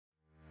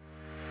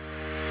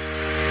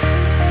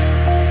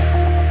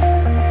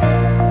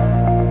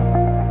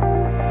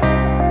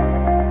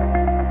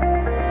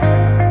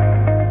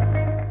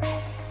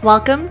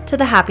Welcome to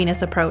the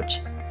Happiness Approach.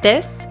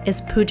 This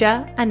is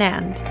Pooja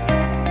Anand.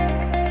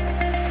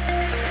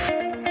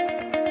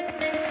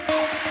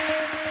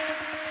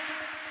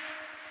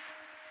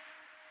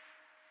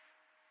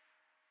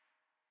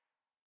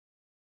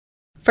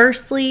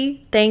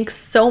 Firstly, thanks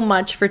so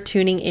much for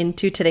tuning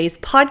into today's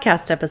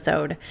podcast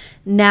episode.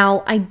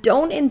 Now, I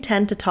don't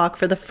intend to talk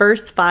for the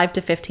first 5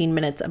 to 15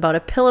 minutes about a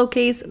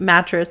pillowcase,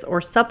 mattress,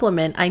 or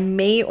supplement I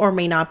may or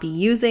may not be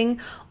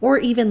using, or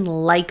even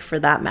like for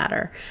that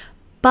matter.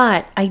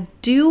 But I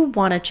do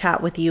want to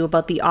chat with you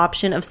about the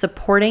option of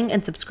supporting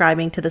and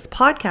subscribing to this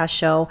podcast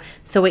show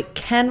so it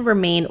can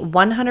remain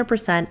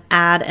 100%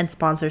 ad and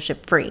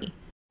sponsorship free.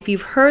 If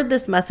you've heard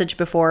this message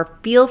before,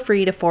 feel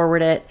free to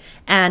forward it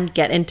and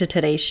get into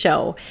today's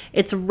show.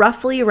 It's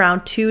roughly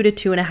around 2 to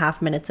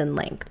 2.5 minutes in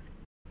length.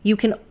 You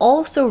can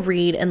also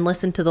read and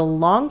listen to the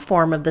long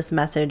form of this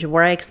message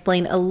where I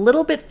explain a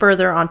little bit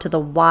further onto the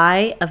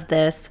why of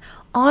this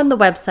on the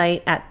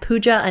website at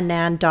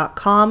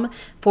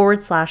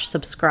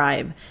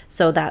poojaanand.com/subscribe.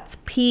 So that's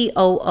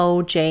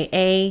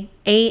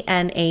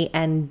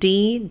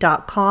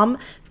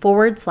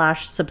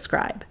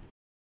poojaanand.com/subscribe.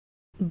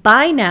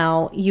 By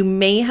now, you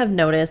may have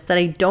noticed that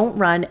I don't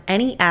run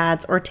any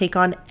ads or take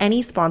on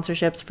any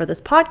sponsorships for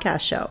this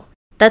podcast show.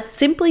 That's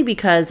simply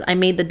because I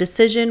made the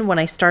decision when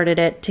I started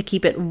it to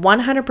keep it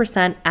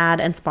 100%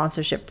 ad and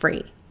sponsorship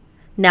free.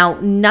 Now,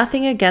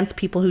 nothing against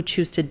people who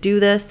choose to do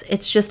this.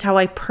 It's just how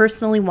I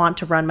personally want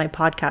to run my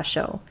podcast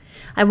show.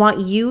 I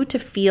want you to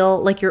feel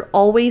like you're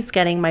always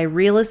getting my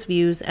realest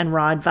views and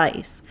raw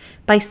advice.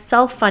 By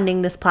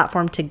self-funding this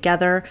platform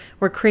together,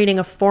 we're creating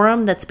a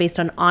forum that's based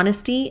on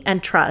honesty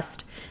and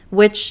trust,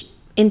 which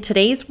in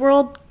today's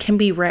world can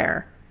be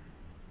rare.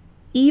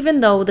 Even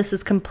though this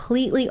is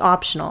completely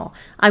optional,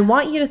 I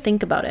want you to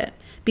think about it.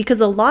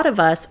 Because a lot of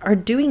us are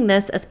doing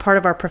this as part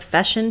of our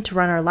profession to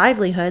run our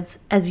livelihoods,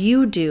 as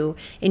you do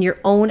in your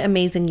own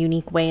amazing,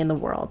 unique way in the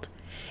world.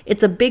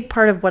 It's a big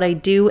part of what I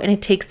do, and it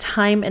takes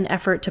time and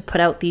effort to put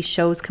out these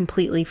shows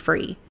completely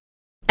free.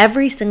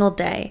 Every single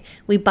day,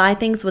 we buy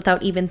things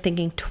without even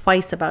thinking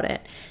twice about it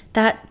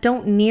that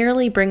don't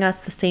nearly bring us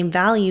the same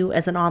value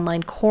as an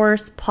online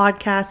course,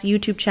 podcast,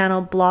 YouTube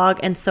channel, blog,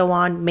 and so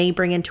on may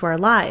bring into our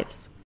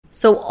lives.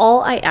 So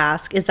all I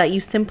ask is that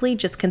you simply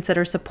just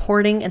consider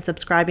supporting and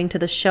subscribing to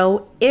the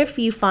show if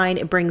you find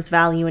it brings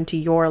value into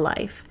your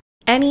life.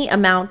 Any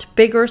amount,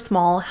 big or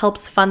small,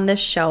 helps fund this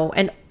show,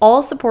 and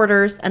all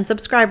supporters and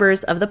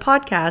subscribers of the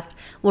podcast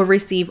will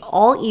receive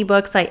all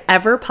ebooks I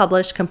ever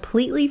publish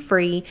completely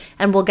free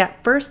and will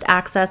get first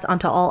access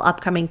onto all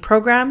upcoming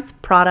programs,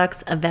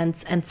 products,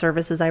 events, and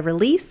services I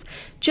release,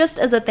 just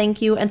as a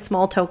thank you and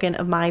small token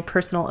of my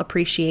personal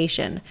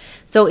appreciation.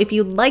 So if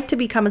you'd like to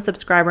become a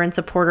subscriber and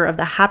supporter of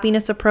the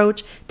Happiness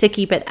Approach to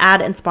keep it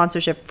ad and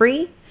sponsorship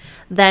free,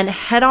 then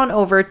head on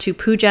over to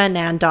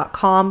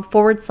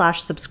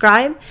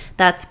poojaanand.com/subscribe.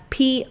 That's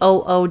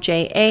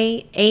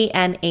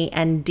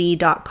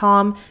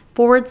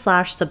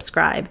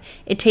poojaanand.com/subscribe.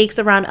 It takes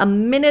around a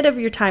minute of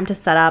your time to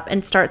set up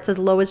and starts as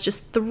low as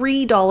just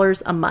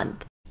 $3 a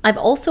month. I've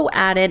also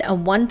added a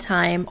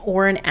one-time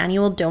or an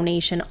annual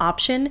donation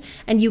option,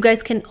 and you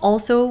guys can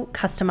also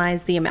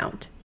customize the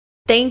amount.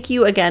 Thank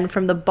you again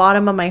from the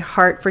bottom of my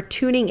heart for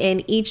tuning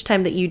in each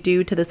time that you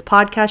do to this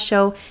podcast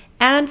show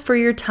and for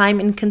your time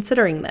in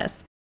considering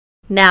this.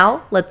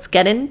 Now, let's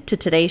get into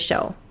today's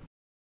show.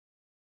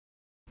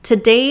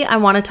 Today, I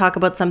want to talk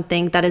about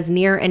something that is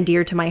near and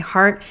dear to my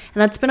heart,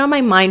 and that's been on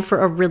my mind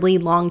for a really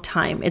long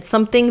time. It's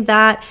something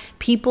that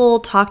people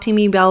talk to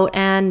me about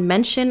and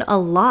mention a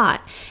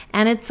lot,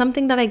 and it's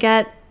something that I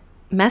get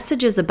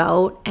messages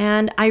about,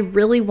 and I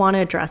really want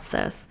to address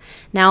this.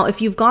 Now,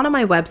 if you've gone on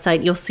my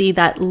website, you'll see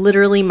that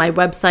literally my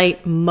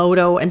website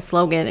motto and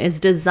slogan is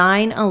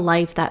design a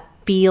life that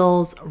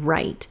feels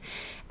right.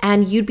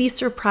 And you'd be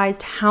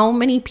surprised how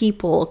many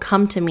people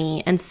come to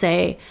me and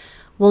say,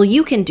 well,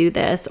 you can do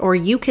this, or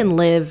you can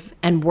live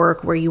and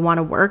work where you want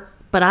to work,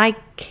 but I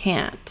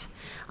can't.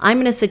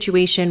 I'm in a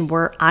situation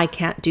where I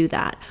can't do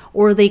that.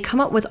 Or they come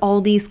up with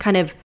all these kind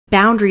of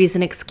boundaries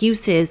and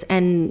excuses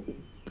and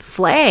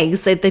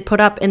flags that they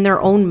put up in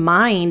their own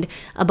mind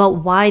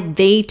about why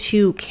they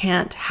too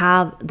can't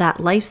have that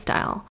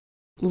lifestyle.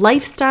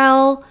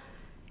 Lifestyle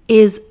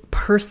is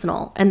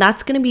personal, and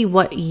that's going to be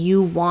what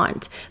you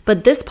want.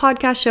 But this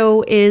podcast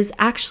show is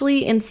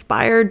actually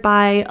inspired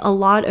by a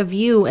lot of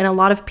you and a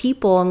lot of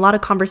people and a lot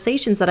of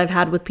conversations that I've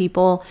had with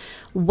people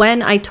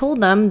when I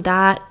told them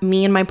that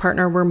me and my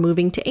partner were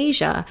moving to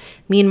Asia.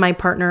 Me and my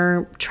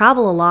partner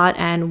travel a lot,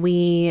 and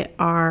we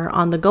are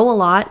on the go a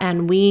lot,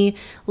 and we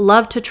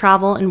love to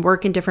travel and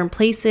work in different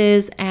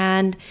places,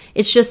 and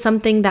it's just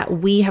something that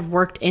we have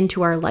worked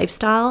into our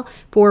lifestyle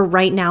for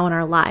right now in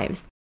our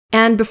lives.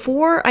 And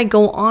before I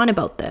go on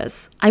about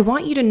this, I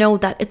want you to know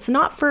that it's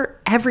not for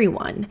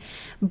everyone,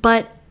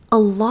 but A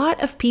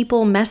lot of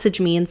people message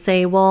me and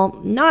say, well,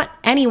 not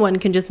anyone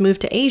can just move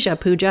to Asia,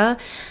 Pooja.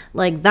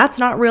 Like, that's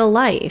not real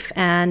life.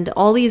 And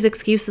all these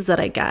excuses that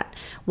I get.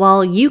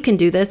 Well, you can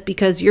do this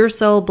because you're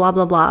so blah,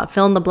 blah, blah,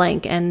 fill in the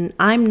blank. And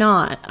I'm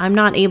not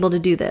able to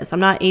do this. I'm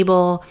not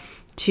able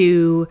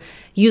to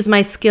use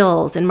my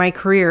skills in my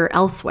career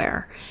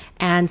elsewhere,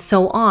 and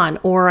so on.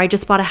 Or I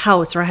just bought a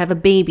house, or I have a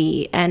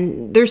baby,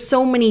 and there's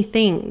so many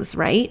things,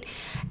 right?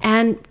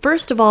 And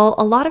first of all,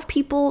 a lot of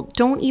people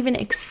don't even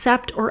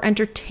accept or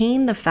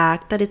entertain the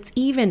fact that it's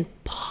even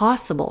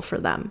possible for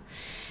them.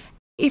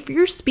 If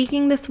you're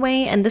speaking this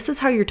way and this is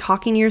how you're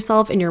talking to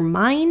yourself in your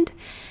mind,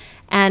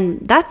 and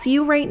that's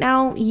you right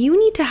now, you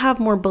need to have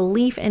more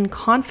belief and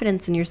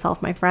confidence in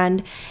yourself, my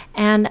friend.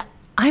 And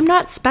I'm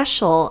not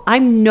special.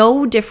 I'm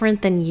no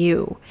different than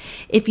you.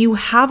 If you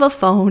have a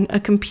phone, a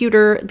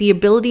computer, the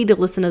ability to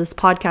listen to this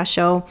podcast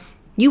show,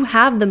 you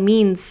have the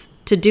means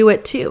to do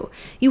it too.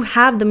 You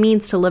have the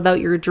means to live out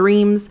your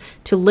dreams,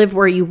 to live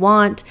where you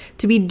want,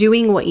 to be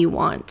doing what you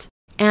want.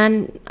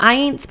 And I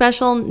ain't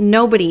special.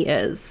 Nobody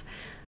is.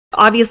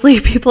 Obviously,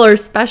 people are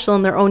special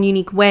in their own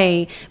unique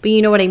way, but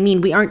you know what I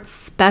mean? We aren't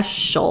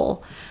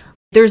special.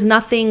 There's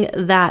nothing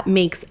that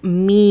makes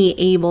me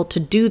able to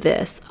do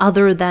this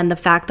other than the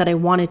fact that I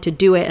wanted to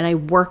do it and I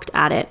worked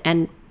at it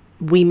and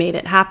we made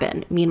it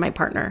happen, me and my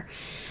partner.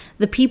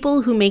 The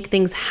people who make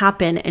things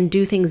happen and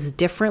do things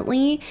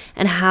differently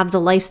and have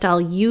the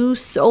lifestyle you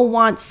so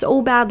want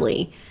so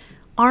badly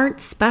aren't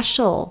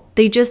special.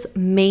 They just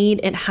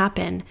made it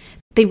happen.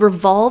 They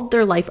revolved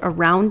their life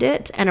around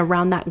it and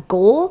around that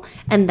goal,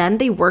 and then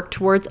they worked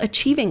towards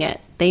achieving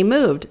it. They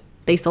moved.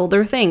 They sold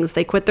their things.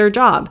 They quit their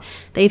job.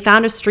 They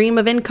found a stream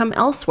of income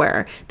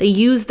elsewhere. They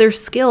used their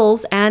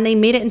skills and they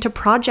made it into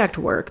project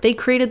work. They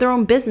created their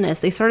own business.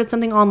 They started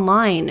something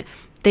online.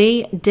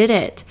 They did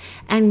it.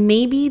 And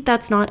maybe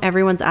that's not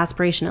everyone's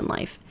aspiration in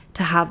life,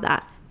 to have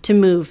that, to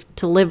move,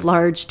 to live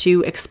large,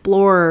 to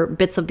explore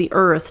bits of the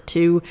earth,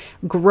 to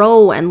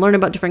grow and learn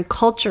about different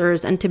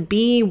cultures, and to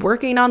be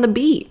working on the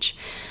beach,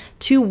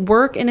 to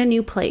work in a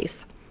new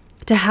place,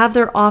 to have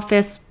their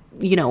office,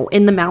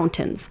 in the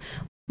mountains.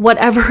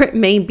 Whatever it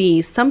may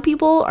be, some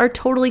people are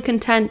totally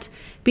content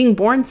being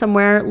born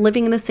somewhere,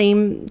 living in the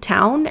same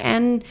town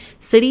and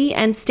city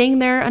and staying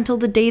there until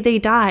the day they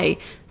die.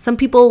 Some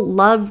people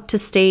love to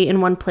stay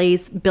in one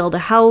place, build a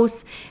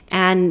house,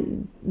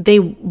 and they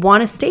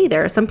want to stay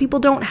there. Some people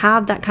don't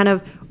have that kind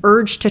of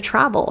urge to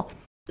travel.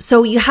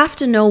 So you have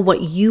to know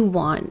what you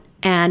want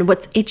and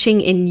what's itching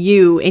in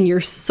you, in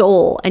your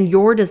soul, and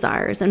your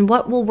desires, and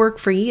what will work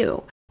for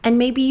you. And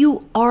maybe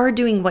you are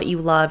doing what you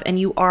love and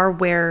you are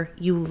where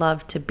you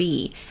love to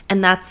be.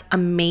 And that's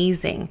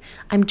amazing.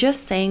 I'm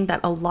just saying that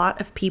a lot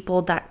of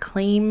people that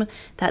claim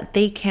that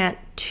they can't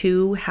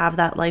too have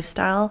that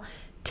lifestyle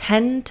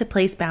tend to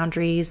place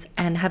boundaries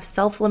and have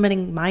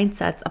self-limiting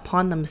mindsets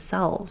upon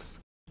themselves.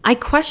 I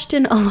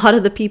question a lot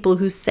of the people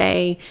who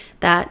say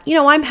that,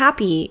 I'm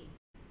happy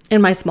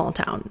in my small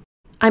town.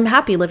 I'm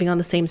happy living on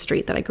the same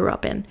street that I grew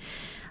up in.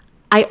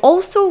 I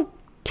also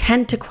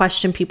tend to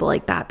question people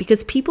like that,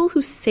 because people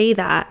who say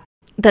that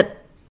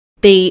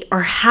they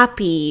are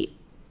happy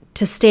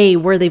to stay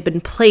where they've been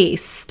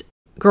placed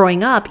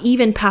growing up,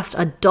 even past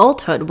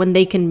adulthood, when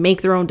they can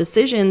make their own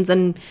decisions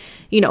and,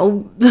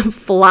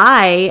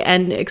 fly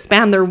and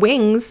expand their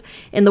wings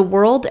in the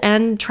world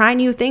and try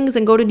new things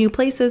and go to new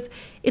places.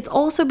 It's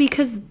also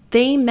because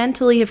they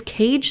mentally have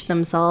caged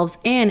themselves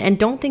in and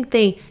don't think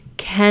they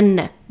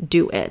can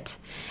do it.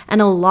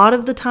 And a lot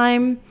of the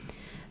time,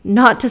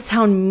 not to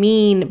sound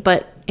mean,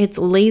 but it's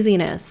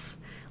laziness.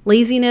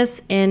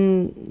 Laziness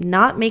in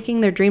not making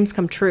their dreams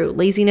come true.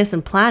 Laziness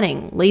in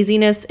planning.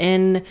 Laziness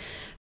in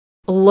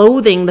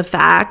loathing the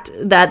fact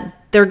that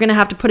they're going to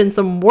have to put in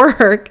some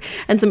work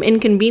and some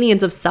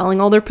inconvenience of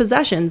selling all their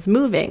possessions,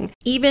 moving,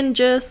 even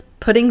just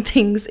putting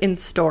things in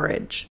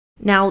storage.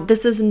 Now,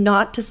 this is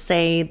not to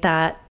say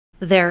that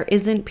there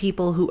isn't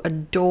people who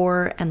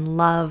adore and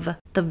love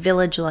the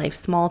village life,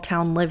 small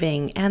town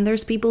living, and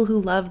there's people who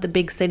love the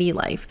big city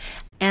life.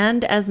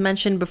 And as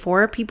mentioned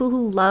before, people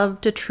who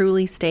love to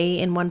truly stay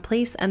in one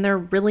place and they're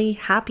really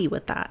happy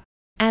with that.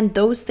 And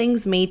those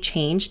things may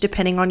change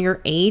depending on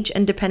your age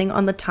and depending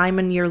on the time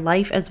in your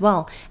life as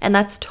well. And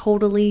that's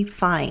totally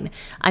fine.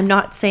 I'm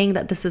not saying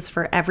that this is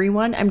for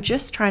everyone. I'm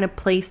just trying to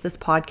place this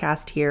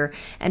podcast here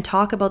and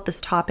talk about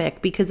this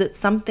topic because it's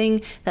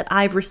something that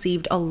I've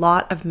received a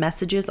lot of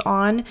messages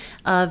on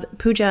of,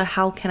 Pooja,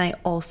 how can I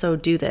also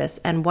do this?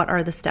 And what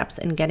are the steps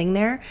in getting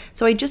there?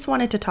 So I just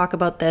wanted to talk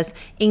about this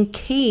in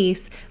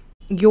case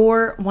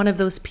you're one of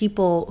those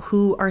people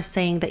who are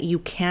saying that you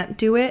can't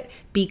do it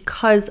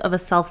because of a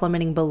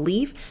self-limiting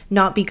belief,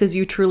 not because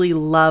you truly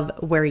love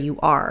where you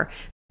are.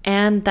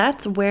 And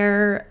that's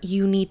where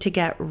you need to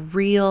get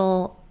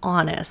real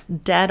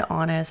honest, dead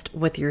honest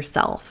with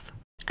yourself.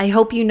 I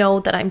hope you know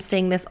that I'm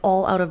saying this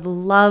all out of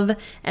love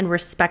and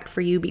respect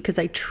for you because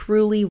I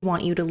truly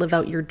want you to live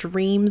out your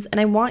dreams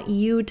and I want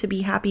you to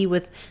be happy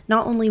with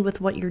not only with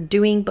what you're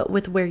doing, but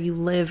with where you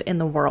live in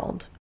the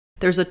world.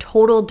 There's a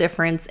total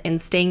difference in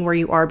staying where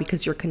you are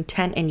because you're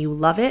content and you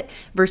love it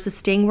versus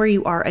staying where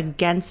you are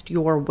against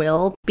your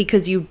will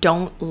because you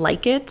don't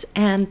like it.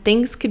 And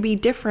things could be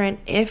different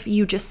if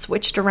you just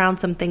switched around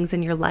some things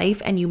in your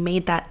life and you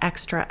made that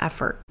extra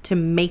effort to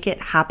make it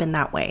happen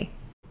that way.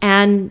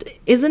 And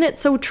isn't it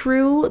so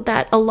true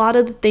that a lot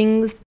of the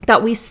things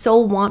that we so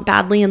want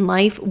badly in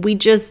life, we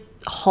just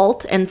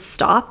halt and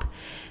stop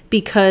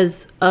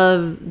because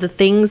of the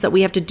things that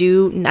we have to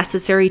do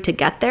necessary to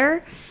get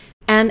there?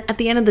 And at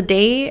the end of the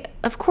day,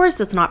 of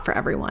course, it's not for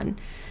everyone.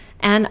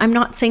 And I'm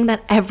not saying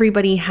that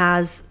everybody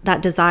has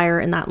that desire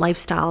and that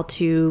lifestyle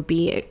to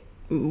be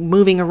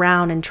moving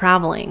around and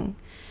traveling.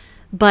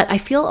 But I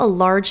feel a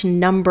large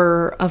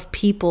number of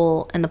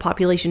people in the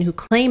population who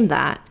claim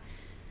that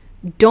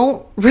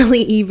don't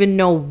really even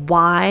know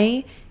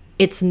why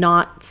it's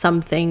not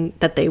something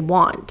that they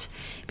want.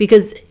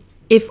 Because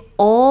if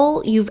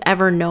all you've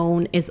ever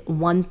known is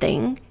one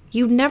thing,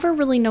 you never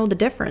really know the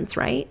difference,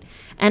 right?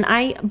 And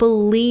I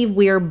believe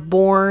we are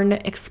born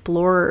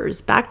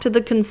explorers. Back to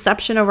the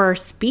conception of our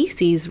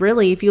species,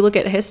 really. If you look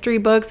at history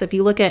books, if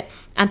you look at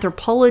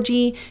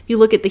anthropology, if you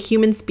look at the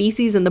human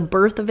species and the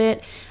birth of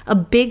it, a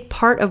big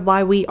part of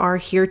why we are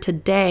here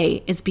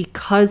today is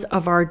because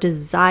of our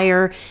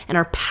desire and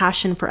our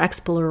passion for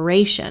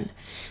exploration.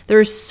 There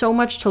is so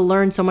much to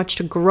learn, so much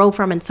to grow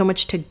from, and so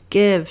much to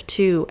give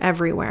to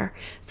everywhere.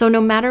 So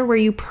no matter where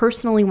you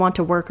personally want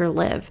to work or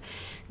live,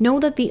 know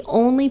that the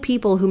only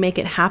people who make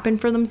it happen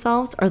for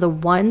themselves are the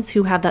ones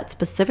who have that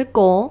specific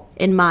goal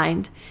in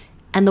mind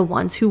and the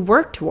ones who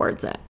work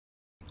towards it.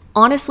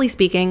 Honestly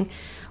speaking,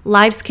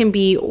 lives can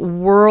be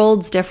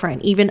worlds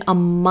different even a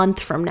month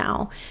from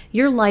now.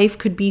 Your life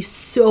could be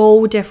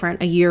so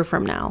different a year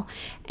from now.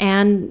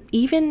 And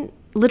even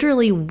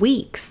literally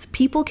weeks.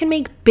 People can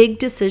make big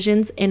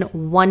decisions in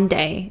one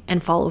day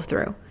and follow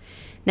through.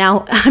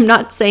 Now, I'm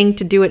not saying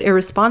to do it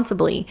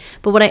irresponsibly,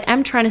 but what I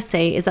am trying to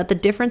say is that the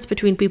difference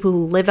between people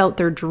who live out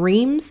their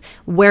dreams,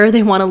 where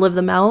they want to live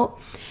them out,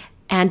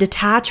 and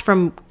detach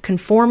from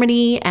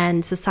conformity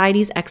and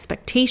society's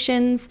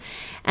expectations,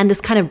 and this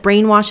kind of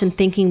brainwash and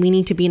thinking we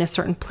need to be in a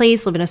certain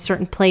place, live in a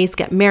certain place,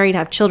 get married,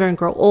 have children,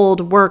 grow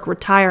old, work,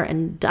 retire,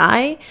 and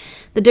die.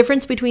 The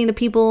difference between the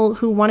people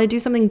who want to do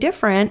something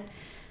different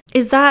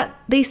is that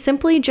they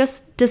simply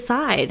just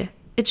decide.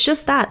 It's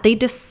just that. They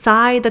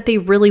decide that they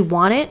really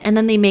want it and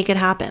then they make it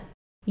happen.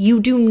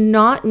 You do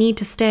not need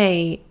to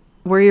stay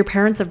where your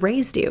parents have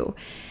raised you.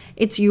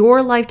 It's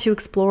your life to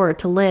explore,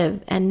 to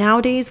live. And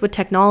nowadays with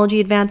technology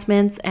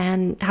advancements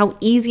and how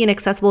easy and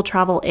accessible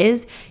travel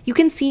is, you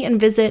can see and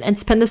visit and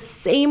spend the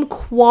same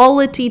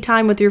quality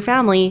time with your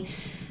family,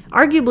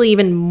 arguably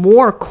even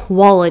more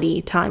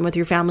quality time with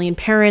your family and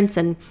parents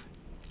and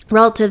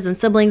relatives and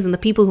siblings and the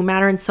people who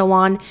matter and so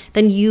on,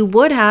 than you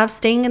would have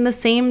staying in the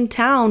same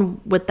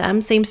town with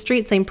them, same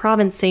street, same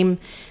province, same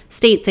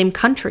state, same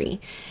country.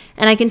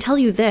 And I can tell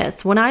you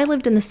this, when I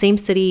lived in the same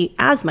city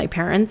as my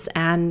parents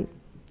and,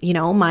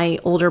 my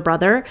older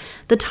brother,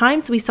 the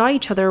times we saw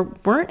each other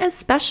weren't as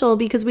special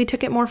because we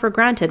took it more for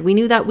granted. We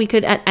knew that we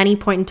could at any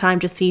point in time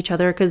just see each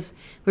other because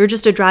we were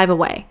just a drive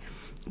away.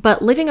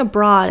 But living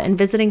abroad and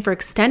visiting for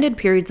extended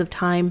periods of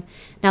time,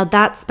 now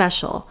that's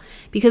special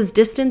because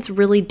distance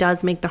really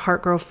does make the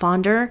heart grow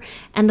fonder.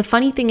 And the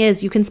funny thing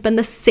is you can spend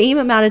the same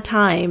amount of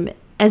time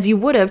as you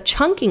would have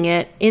chunking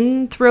it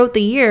in throughout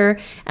the year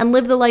and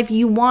live the life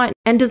you want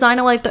and design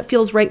a life that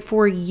feels right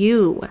for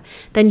you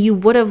than you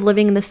would have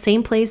living in the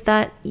same place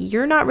that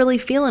you're not really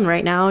feeling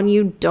right now and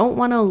you don't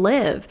want to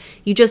live.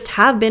 You just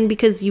have been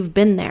because you've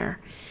been there.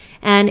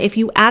 And if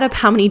you add up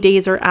how many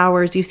days or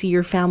hours you see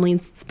your family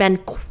and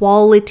spend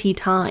quality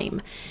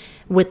time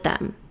with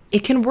them,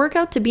 it can work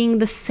out to being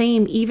the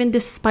same even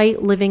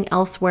despite living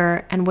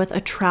elsewhere and with a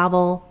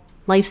travel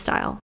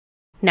lifestyle.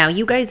 Now,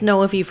 you guys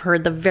know if you've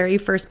heard the very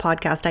first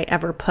podcast I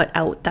ever put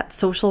out that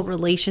social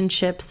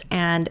relationships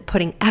and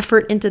putting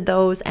effort into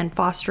those and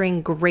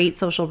fostering great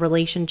social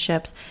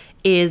relationships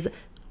is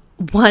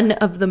one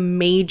of the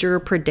major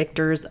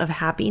predictors of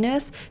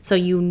happiness. So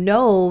you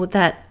know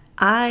that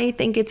I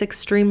think it's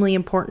extremely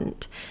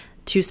important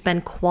to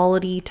spend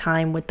quality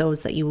time with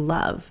those that you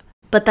love.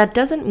 But that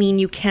doesn't mean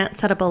you can't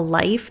set up a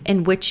life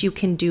in which you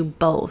can do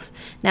both.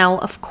 Now,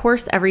 of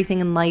course,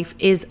 everything in life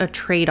is a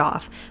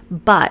trade-off.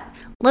 But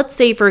let's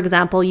say, for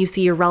example, you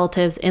see your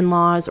relatives,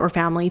 in-laws, or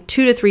family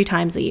 2 to 3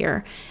 times a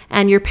year.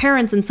 And your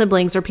parents and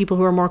siblings or people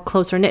who are more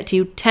closer knit to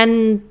you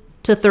 10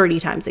 to 30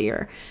 times a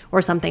year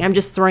or something. I'm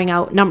just throwing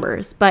out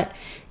numbers, but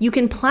you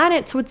can plan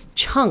it so it's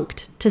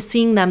chunked to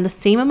seeing them the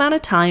same amount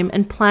of time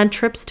and plan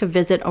trips to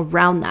visit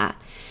around that.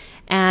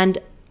 And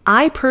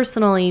I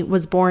personally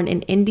was born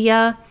in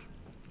India,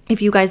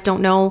 if you guys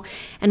don't know,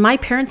 and my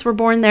parents were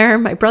born there.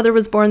 My brother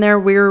was born there.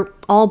 We're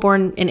all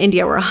born in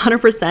India. We're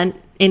 100%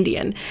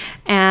 Indian.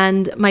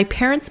 And my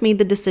parents made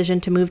the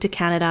decision to move to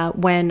Canada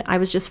when I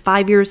was just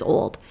 5 years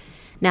old.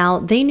 Now,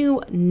 they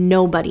knew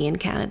nobody in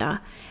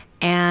Canada.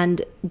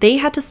 And they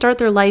had to start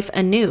their life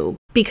anew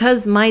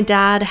because my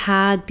dad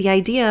had the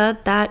idea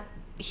that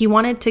he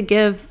wanted to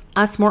give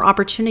us more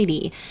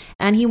opportunity,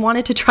 and he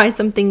wanted to try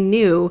something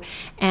new.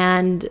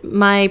 And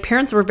my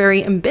parents were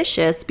very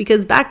ambitious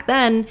because back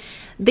then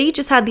they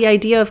just had the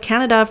idea of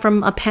Canada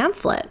from a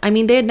pamphlet. I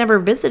mean, they had never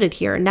visited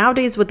here.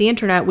 Nowadays with the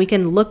internet, we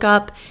can look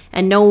up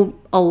and know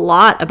a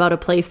lot about a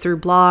place through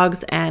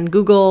blogs and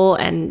Google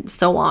and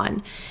so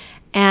on.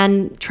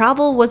 And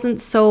travel wasn't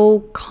so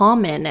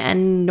common,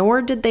 and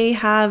nor did they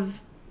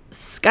have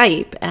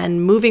Skype,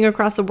 and moving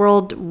across the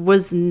world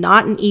was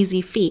not an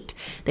easy feat.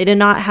 They did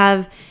not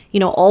have,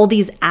 all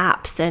these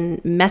apps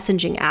and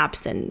messaging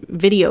apps and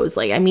videos.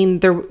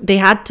 They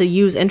had to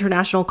use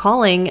international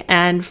calling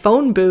and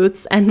phone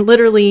booths and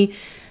literally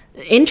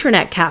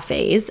internet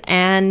cafes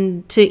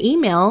and to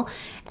email.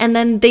 And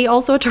then they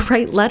also had to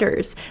write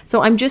letters.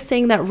 So I'm just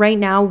saying that right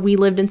now we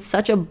lived in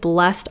such a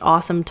blessed,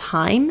 awesome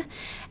time.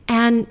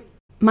 And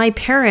my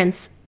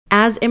parents,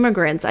 as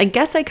immigrants, I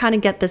guess I kind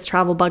of get this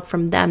travel bug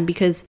from them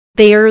because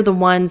they're the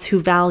ones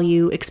who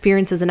value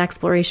experiences and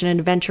exploration and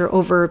adventure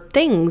over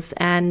things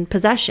and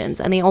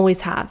possessions, and they always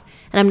have.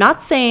 And I'm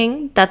not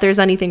saying that there's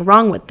anything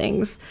wrong with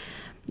things.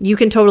 You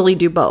can totally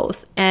do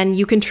both, and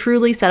you can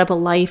truly set up a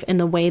life in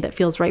the way that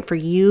feels right for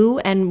you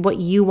and what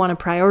you want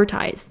to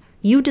prioritize.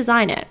 You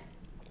design it.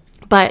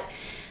 But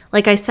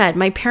like I said,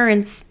 my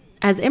parents,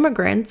 as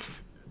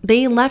immigrants,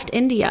 they left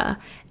India,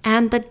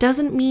 and that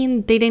doesn't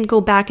mean they didn't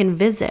go back and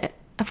visit.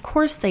 Of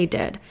course they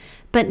did.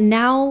 But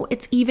now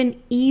it's even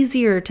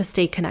easier to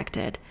stay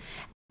connected.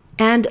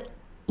 And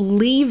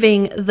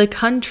leaving the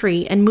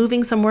country and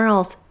moving somewhere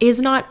else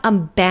is not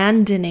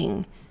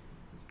abandoning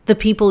the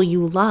people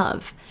you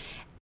love.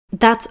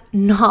 That's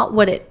not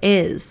what it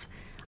is.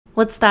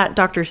 What's that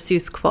Dr.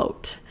 Seuss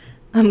quote?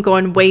 I'm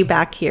going way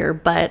back here,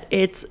 but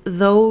it's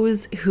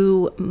those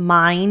who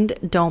mind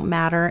don't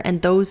matter,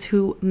 and those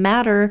who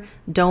matter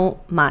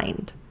don't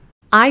mind.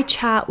 I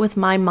chat with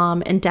my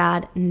mom and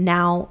dad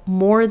now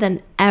more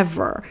than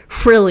ever,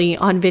 really,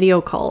 on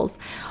video calls.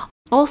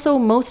 Also,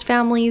 most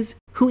families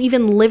who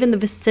even live in the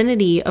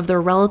vicinity of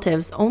their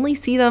relatives only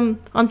see them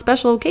on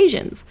special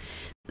occasions.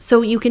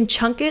 So you can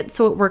chunk it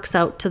so it works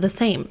out to the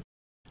same.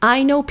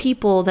 I know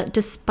people that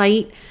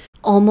despite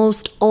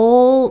almost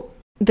all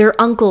their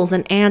uncles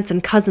and aunts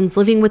and cousins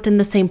living within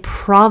the same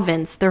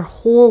province their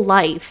whole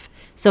life,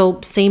 so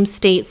same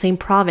state, same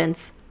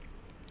province,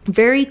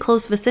 very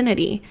close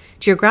vicinity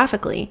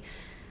geographically,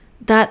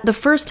 that the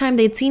first time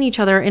they'd seen each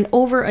other in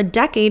over a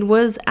decade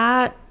was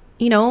at,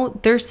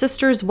 their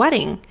sister's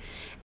wedding,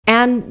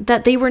 and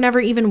that they were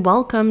never even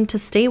welcome to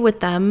stay with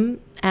them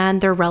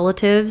and their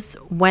relatives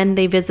when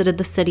they visited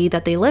the city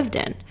that they lived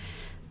in.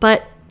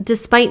 But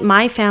despite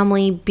my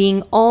family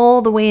being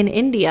all the way in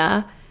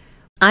India,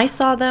 I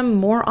saw them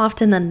more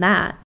often than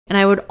that, and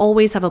I would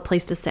always have a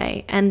place to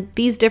stay. And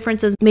these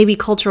differences may be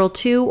cultural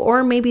too,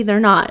 or maybe they're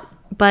not,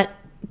 but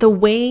the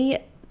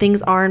way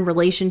things are in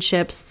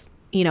relationships,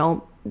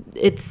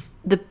 it's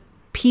the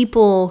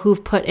people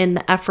who've put in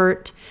the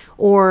effort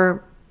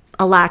or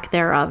a lack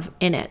thereof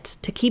in it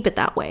to keep it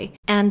that way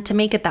and to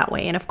make it that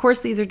way. And of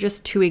course, these are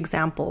just two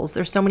examples.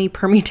 There's so many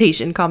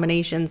permutation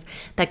combinations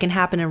that can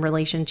happen in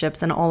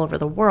relationships and all over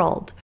the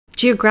world.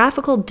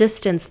 Geographical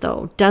distance,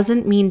 though,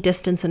 doesn't mean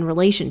distance in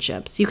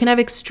relationships. You can have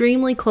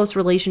extremely close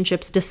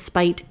relationships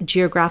despite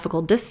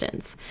geographical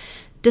distance.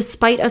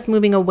 Despite us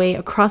moving away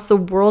across the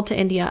world to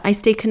India, I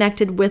stay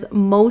connected with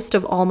most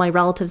of all my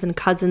relatives and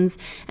cousins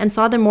and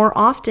saw them more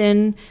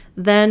often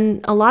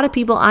than a lot of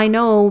people I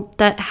know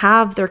that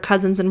have their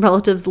cousins and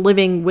relatives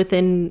living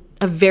within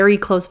a very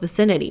close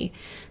vicinity.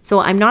 So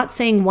I'm not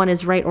saying one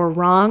is right or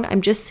wrong.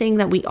 I'm just saying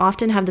that we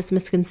often have this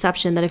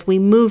misconception that if we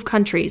move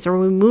countries or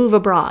we move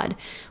abroad,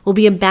 we'll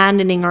be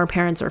abandoning our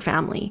parents or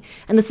family.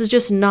 And this is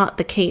just not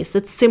the case.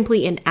 That's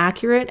simply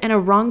inaccurate and a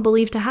wrong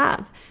belief to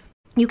have.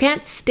 You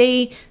can't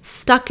stay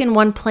stuck in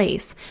one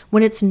place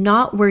when it's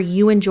not where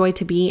you enjoy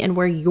to be and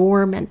where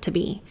you're meant to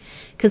be.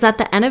 Because at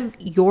the end of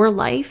your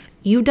life,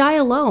 you die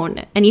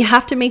alone, and you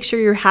have to make sure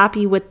you're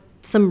happy with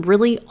some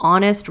really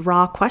honest,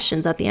 raw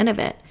questions at the end of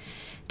it.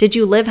 Did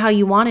you live how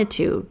you wanted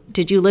to?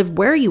 Did you live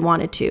where you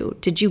wanted to?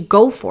 Did you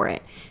go for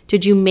it?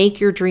 Did you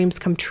make your dreams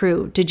come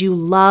true? Did you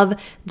love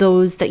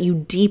those that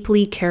you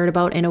deeply cared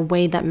about in a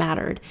way that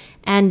mattered?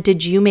 And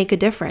did you make a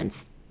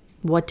difference?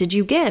 What did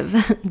you give?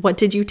 What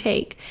did you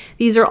take?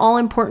 These are all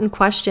important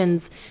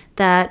questions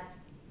that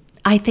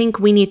I think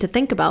we need to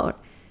think about.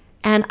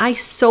 And I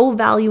so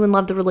value and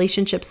love the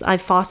relationships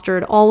I've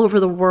fostered all over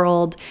the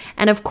world,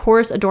 and of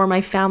course adore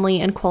my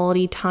family and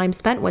quality time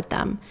spent with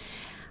them.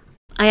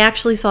 I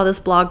actually saw this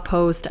blog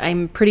post.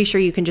 I'm pretty sure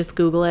you can just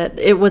Google it.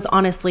 It was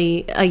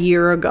honestly a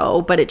year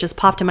ago, but it just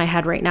popped in my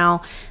head right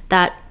now,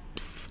 that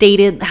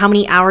stated how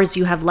many hours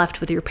you have left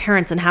with your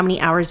parents and how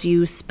many hours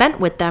you spent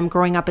with them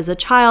growing up as a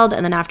child,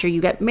 and then after you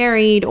get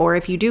married, or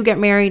if you do get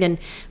married and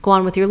go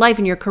on with your life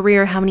and your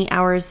career, how many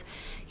hours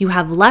you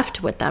have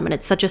left with them. And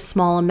it's such a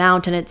small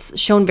amount, and it's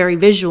shown very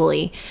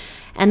visually.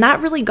 And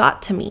that really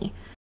got to me.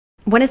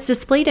 When it's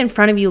displayed in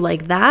front of you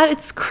like that,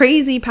 it's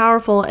crazy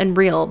powerful and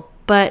real.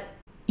 But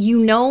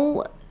you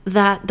know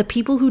that the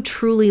people who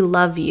truly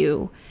love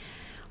you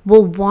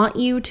will want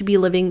you to be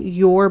living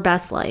your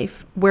best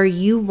life where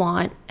you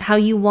want, how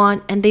you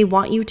want, and they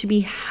want you to be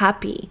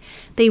happy.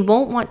 They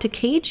won't want to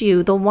cage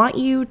you. They'll want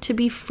you to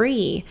be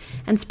free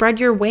and spread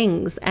your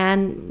wings.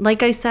 And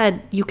like I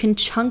said, you can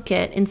chunk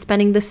it in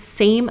spending the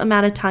same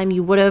amount of time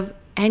you would have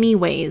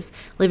anyways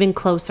living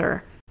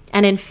closer.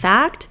 And in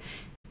fact,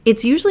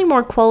 it's usually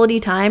more quality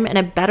time and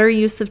a better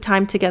use of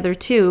time together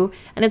too,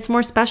 and it's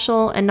more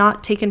special and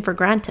not taken for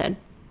granted.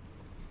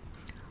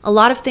 A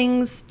lot of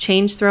things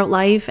change throughout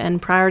life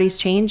and priorities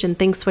change and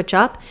things switch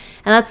up,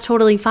 and that's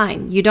totally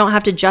fine. You don't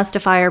have to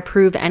justify or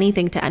prove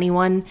anything to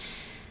anyone.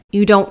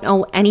 You don't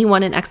owe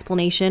anyone an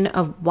explanation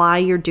of why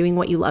you're doing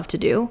what you love to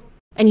do,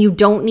 and you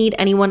don't need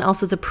anyone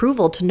else's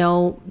approval to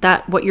know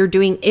that what you're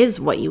doing is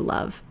what you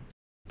love.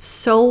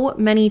 So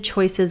many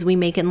choices we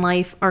make in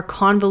life are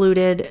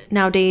convoluted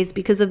nowadays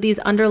because of these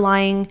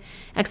underlying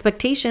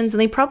expectations,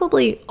 and they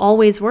probably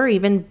always were,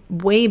 even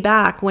way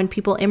back when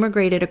people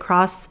immigrated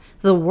across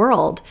the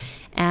world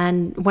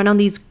and went on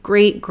these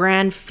great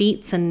grand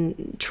feats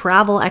and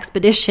travel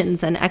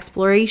expeditions and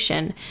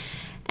exploration.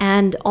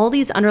 And all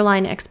these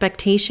underlying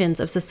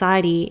expectations of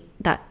society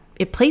that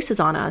it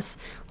places on us,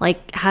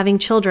 like having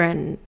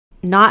children,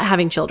 not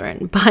having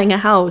children, buying a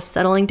house,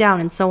 settling down,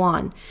 and so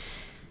on.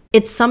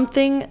 It's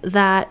something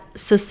that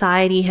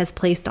society has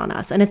placed on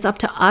us, and it's up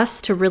to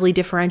us to really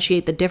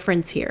differentiate the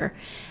difference here.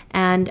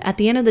 And at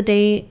the end of the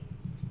day,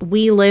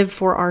 we live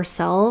for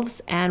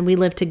ourselves and we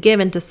live to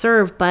give and to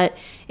serve, but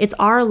it's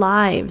our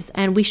lives,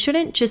 and we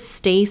shouldn't just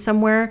stay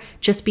somewhere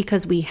just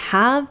because we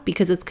have,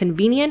 because it's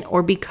convenient,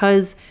 or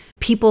because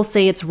people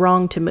say it's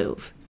wrong to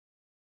move.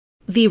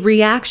 The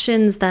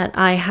reactions that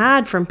I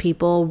had from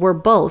people were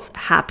both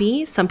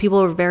happy. Some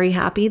people were very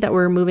happy that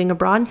we're moving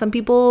abroad. And some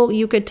people,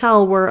 you could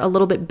tell, were a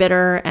little bit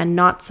bitter and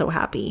not so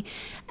happy.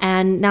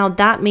 And now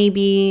that may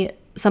be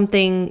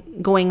something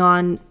going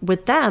on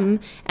with them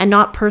and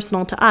not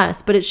personal to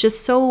us, but it's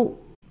just so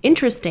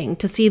interesting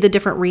to see the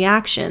different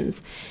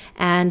reactions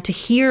and to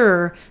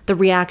hear the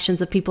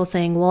reactions of people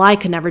saying, well, I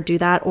could never do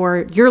that,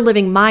 or you're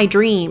living my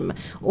dream,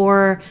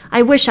 or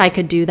I wish I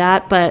could do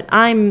that, but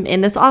I'm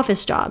in this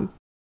office job.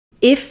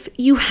 If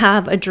you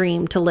have a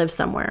dream to live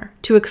somewhere,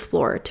 to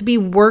explore, to be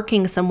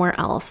working somewhere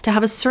else, to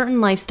have a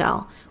certain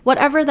lifestyle,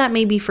 whatever that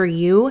may be for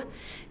you,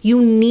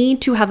 you need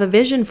to have a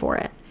vision for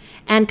it.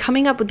 And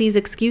coming up with these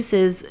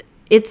excuses,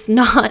 it's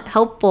not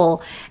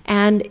helpful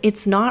and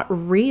it's not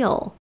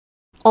real.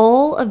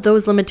 All of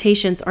those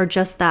limitations are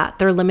just that,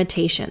 they're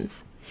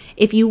limitations.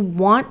 If you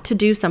want to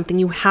do something,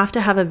 you have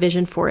to have a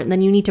vision for it, and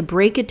then you need to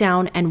break it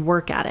down and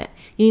work at it.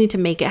 You need to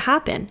make it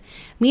happen.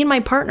 Me and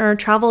my partner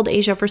traveled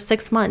Asia for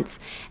 6 months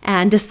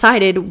and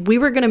decided we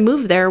were going to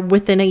move there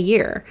within a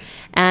year.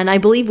 And I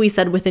believe we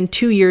said within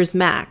 2 years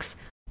max.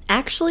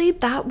 Actually,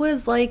 that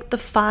was like the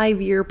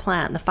 5-year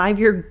plan, the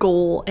 5-year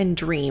goal and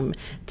dream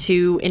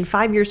to, in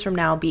 5 years from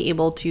now, be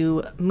able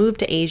to move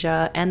to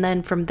Asia and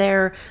then from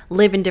there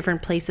live in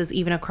different places,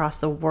 even across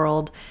the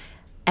world,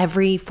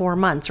 every 4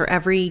 months or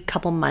every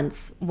couple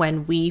months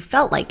when we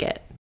felt like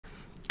it.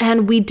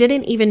 And we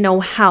didn't even know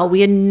how.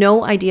 We had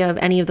no idea of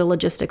any of the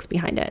logistics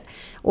behind it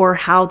or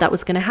how that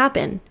was going to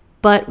happen.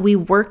 But we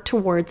worked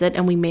towards it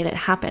and we made it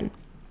happen.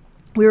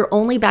 We were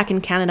only back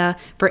in Canada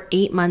for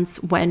 8 months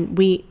when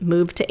we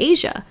moved to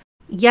Asia.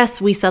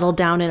 Yes, we settled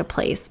down in a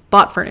place,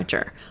 bought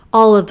furniture,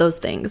 all of those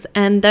things.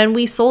 And then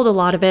we sold a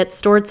lot of it,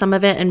 stored some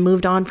of it, and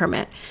moved on from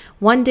it.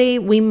 One day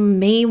we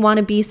may want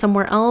to be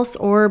somewhere else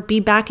or be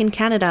back in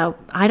Canada.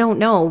 I don't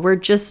know. We're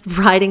just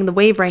riding the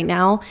wave right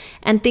now,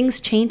 and things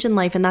change in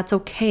life, and that's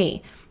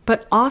okay.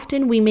 But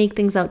often we make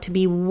things out to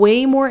be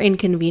way more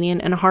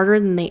inconvenient and harder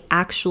than they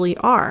actually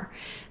are.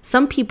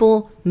 Some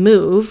people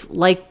move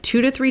like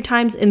 2 to 3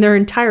 times in their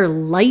entire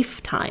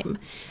lifetime.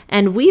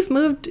 And we've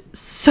moved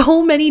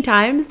so many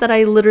times that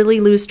I literally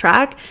lose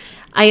track.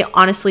 I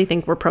honestly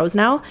think we're pros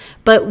now,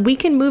 but we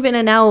can move in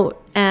and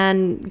out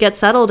and get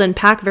settled and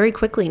pack very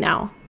quickly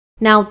now.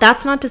 Now,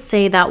 that's not to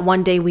say that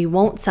one day we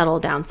won't settle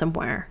down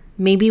somewhere.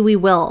 Maybe we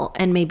will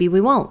and maybe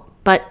we won't,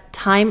 but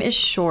time is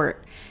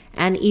short.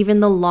 And even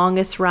the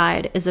longest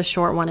ride is a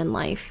short one in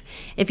life.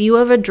 If you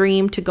have a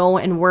dream to go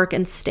and work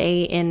and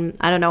stay in,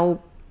 I don't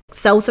know,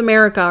 South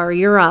America or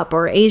Europe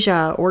or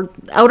Asia or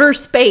outer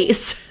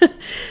space,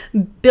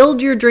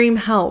 build your dream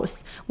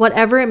house,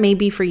 whatever it may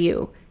be for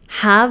you.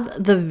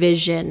 Have the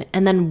vision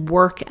and then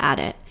work at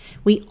it.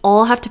 We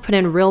all have to put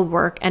in real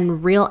work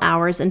and real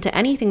hours into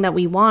anything that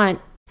we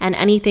want and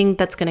anything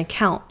that's going to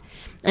count.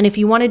 And if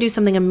you want to do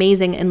something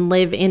amazing and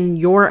live in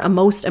your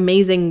most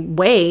amazing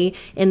way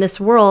in this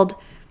world,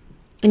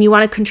 and you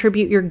want to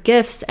contribute your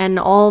gifts and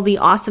all the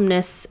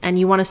awesomeness, and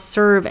you want to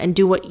serve and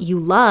do what you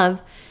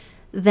love,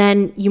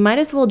 then you might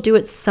as well do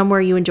it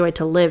somewhere you enjoy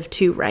to live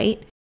too,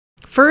 right?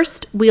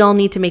 First, we all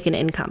need to make an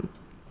income.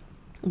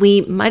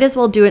 We might as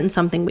well do it in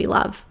something we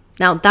love.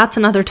 Now, that's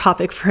another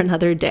topic for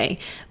another day.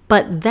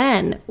 But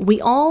then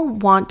we all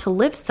want to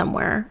live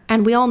somewhere,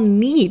 and we all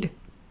need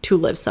to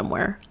live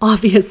somewhere,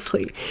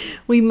 obviously.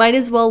 We might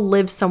as well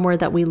live somewhere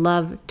that we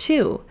love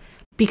too.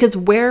 because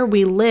where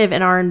we live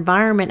and our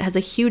environment has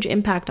a huge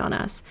impact on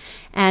us.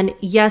 And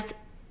yes,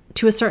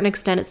 to a certain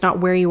extent, it's not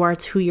where you are,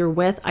 it's who you're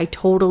with. I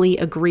totally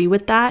agree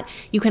with that.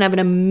 You can have an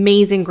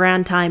amazing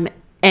grand time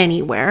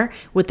anywhere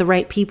with the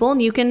right people,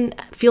 and you can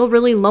feel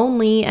really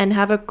lonely and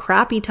have a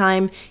crappy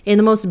time in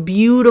the most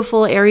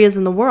beautiful areas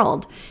in the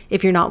world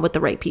if you're not with the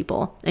right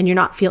people and you're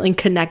not feeling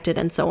connected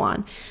and so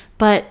on.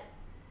 But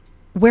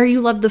where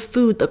you love the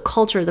food, the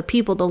culture, the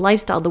people, the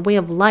lifestyle, the way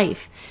of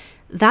life,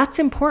 that's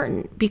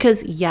important,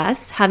 because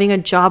yes, having a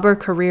job or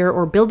career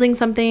or building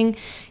something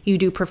you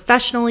do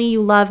professionally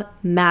you love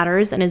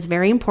matters and is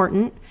very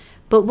important.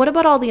 But what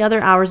about all the other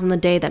hours in the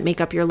day that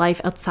make up your life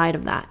outside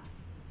of that?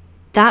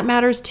 That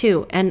matters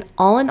too. And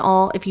all in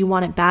all, if you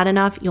want it bad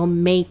enough, you'll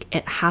make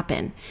it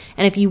happen.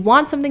 And if you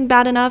want something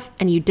bad enough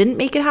and you didn't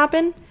make it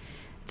happen,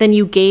 then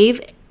you gave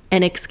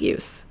an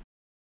excuse.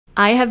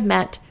 I have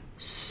met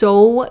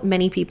so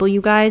many people,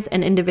 you guys,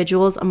 and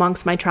individuals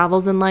amongst my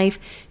travels in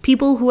life,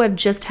 people who have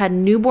just had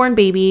newborn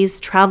babies,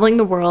 traveling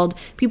the world,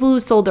 people who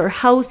sold their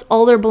house,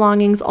 all their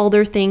belongings, all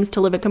their things to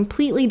live a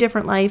completely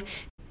different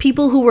life,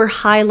 people who were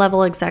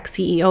high-level exec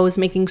CEOs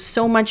making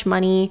so much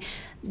money,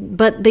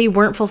 but they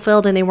weren't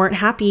fulfilled and they weren't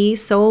happy,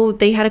 so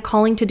they had a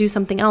calling to do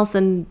something else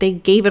and they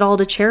gave it all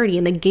to charity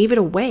and they gave it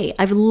away.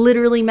 I've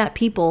literally met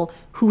people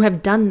who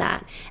have done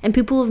that, and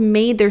people who have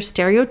made their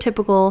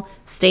stereotypical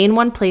stay in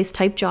one place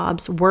type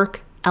jobs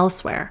work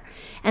elsewhere,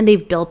 and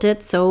they've built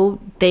it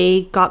so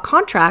they got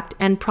contract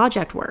and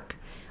project work.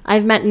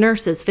 I've met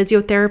nurses,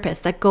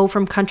 physiotherapists that go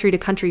from country to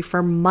country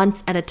for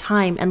months at a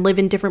time and live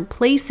in different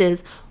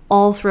places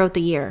all throughout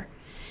the year.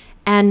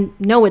 And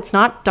no, it's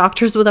not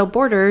Doctors Without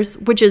Borders,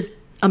 which is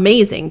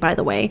amazing, by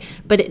the way,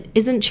 but it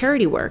isn't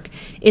charity work.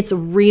 It's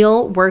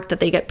real work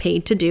that they get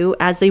paid to do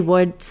as they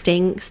would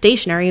staying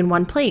stationary in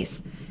one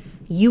place.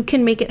 You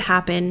can make it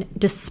happen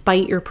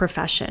despite your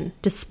profession,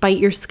 despite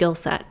your skill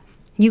set.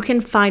 You can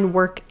find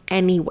work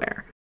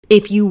anywhere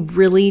if you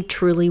really,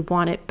 truly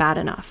want it bad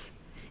enough.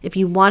 If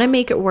you want to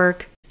make it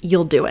work,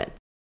 you'll do it.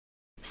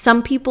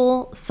 Some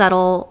people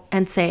settle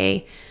and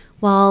say,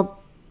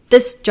 well,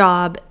 this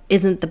job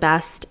isn't the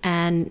best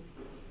and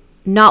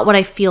not what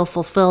I feel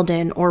fulfilled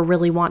in or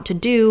really want to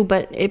do,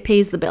 but it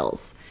pays the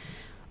bills.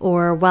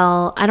 Or,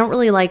 well, I don't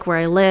really like where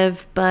I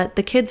live, but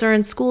the kids are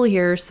in school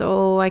here,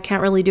 so I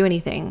can't really do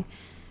anything.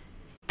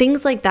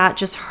 Things like that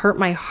just hurt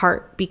my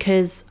heart,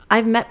 because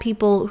I've met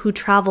people who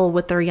travel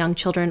with their young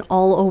children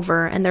all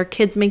over, and their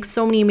kids make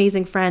so many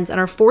amazing friends and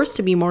are forced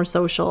to be more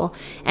social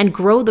and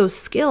grow those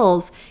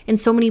skills in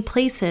so many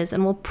places,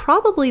 and will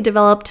probably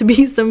develop to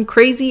be some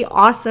crazy,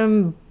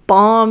 awesome,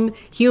 bomb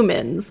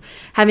humans,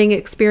 having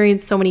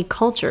experienced so many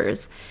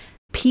cultures.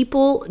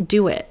 People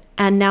do it.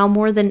 And now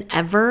more than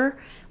ever,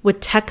 with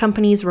tech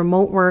companies,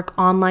 remote work,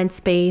 online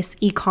space,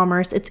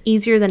 e-commerce, it's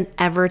easier than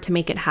ever to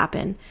make it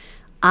happen.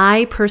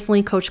 I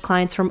personally coach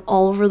clients from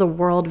all over the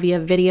world via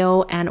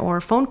video and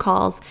or phone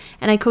calls,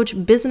 and I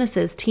coach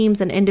businesses,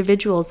 teams, and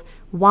individuals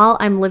while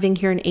I'm living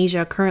here in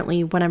Asia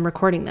currently when I'm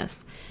recording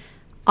this.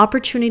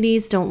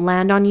 Opportunities don't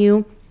land on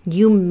you,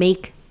 you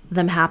make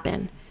them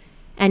happen.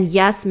 And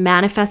yes,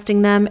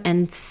 manifesting them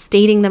and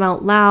stating them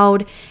out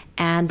loud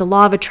and the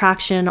law of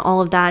attraction, all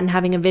of that, and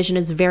having a vision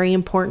is very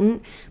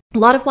important. A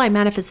lot of why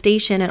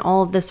manifestation and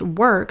all of this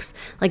works,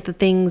 like the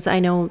things I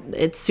know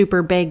it's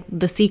super big,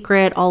 The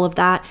Secret, all of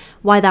that,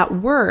 why that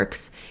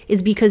works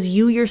is because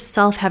you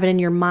yourself have it in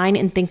your mind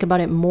and think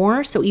about it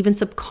more. So even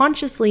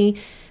subconsciously,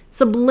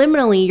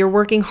 subliminally, you're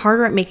working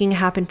harder at making it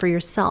happen for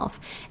yourself.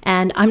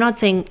 And I'm not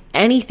saying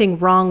anything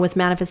wrong with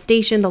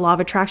manifestation, the law of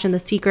attraction, The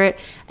Secret.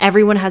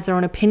 Everyone has their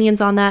own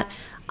opinions on that.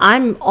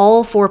 I'm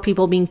all for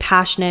people being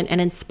passionate and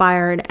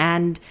inspired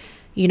and,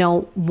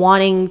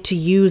 wanting to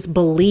use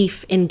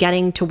belief in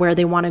getting to where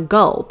they want to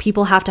go.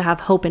 People have to have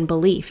hope and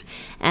belief.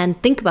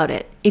 And think about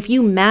it. If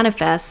you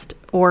manifest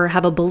or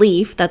have a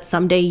belief that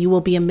someday you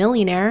will be a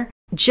millionaire,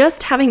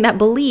 just having that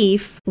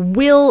belief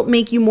will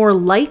make you more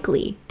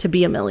likely to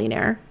be a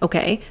millionaire,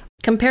 okay?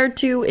 Compared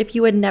to if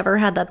you had never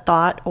had that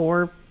thought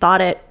or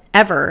thought it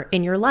ever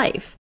in your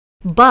life.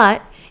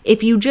 But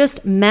if you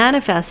just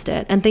manifest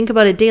it and think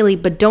about it daily,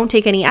 but don't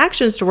take any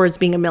actions towards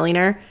being a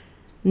millionaire,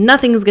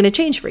 nothing's going to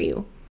change for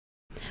you.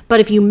 But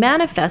if you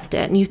manifest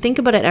it and you think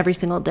about it every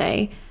single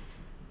day,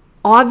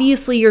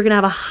 obviously you're going to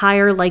have a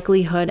higher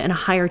likelihood and a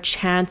higher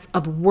chance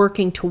of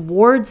working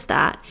towards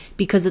that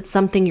because it's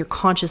something you're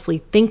consciously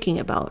thinking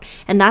about.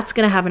 And that's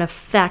going to have an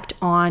effect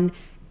on,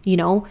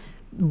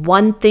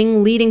 one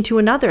thing leading to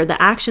another,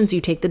 the actions you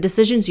take, the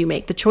decisions you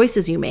make, the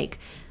choices you make.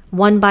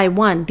 One by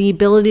one, the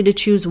ability to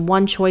choose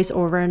one choice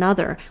over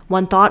another,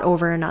 one thought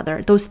over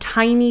another, those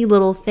tiny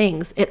little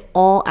things, it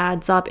all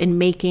adds up in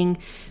making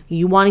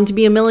you wanting to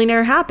be a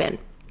millionaire happen.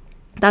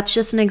 That's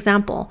just an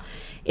example.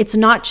 It's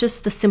not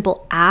just the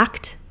simple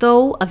act,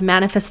 though, of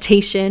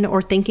manifestation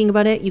or thinking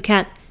about it. You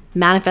can't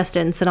manifest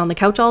it and sit on the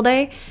couch all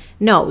day.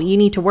 No, you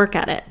need to work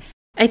at it.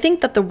 I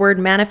think that the word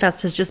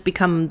manifest has just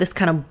become this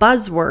kind of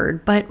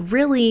buzzword, but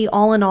really,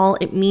 all in all,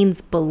 it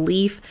means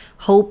belief,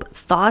 hope,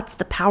 thoughts,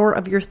 the power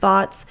of your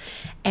thoughts,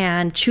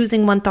 and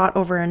choosing one thought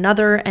over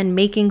another and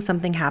making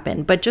something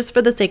happen. But just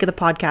for the sake of the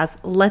podcast,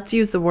 let's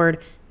use the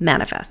word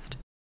manifest.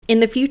 In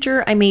the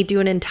future, I may do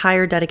an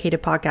entire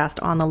dedicated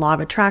podcast on the law of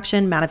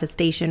attraction,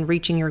 manifestation,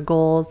 reaching your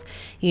goals,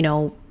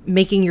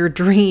 making your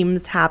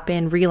dreams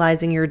happen,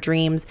 realizing your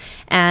dreams.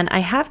 And I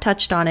have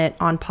touched on it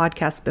on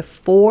podcasts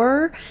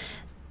before.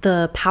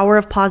 The power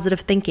of positive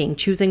thinking,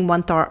 choosing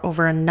one thought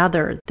over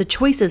another, the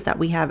choices that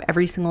we have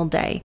every single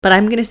day. But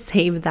I'm going to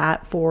save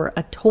that for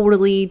a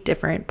totally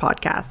different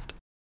podcast.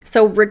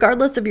 So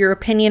regardless of your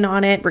opinion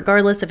on it,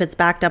 regardless if it's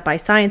backed up by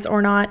science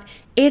or not,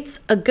 it's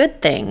a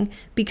good thing,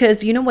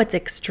 because you know what's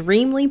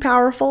extremely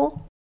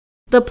powerful?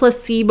 The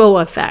placebo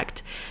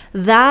effect.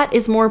 That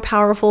is more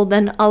powerful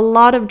than a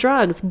lot of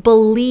drugs.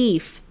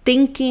 Belief,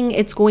 thinking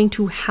it's going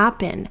to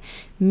happen,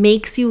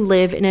 makes you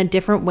live in a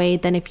different way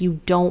than if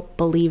you don't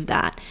believe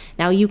that.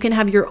 Now, you can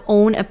have your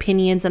own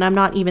opinions, and I'm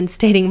not even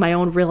stating my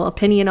own real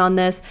opinion on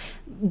this.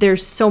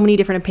 There's so many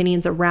different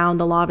opinions around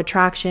the law of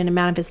attraction and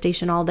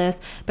manifestation, all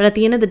this. But at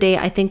the end of the day,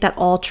 I think that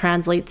all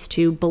translates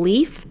to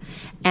belief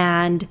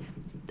and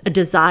a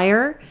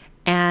desire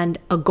and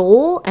a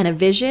goal and a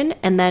vision,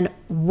 and then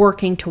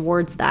working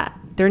towards that.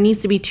 There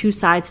needs to be two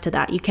sides to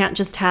that. You can't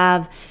just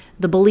have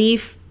the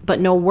belief but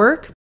no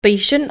work, but you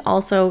shouldn't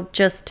also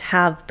just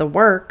have the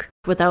work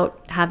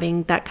without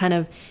having that kind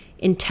of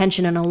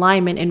intention and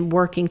alignment and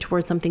working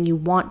towards something you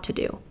want to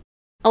do.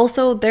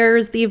 Also,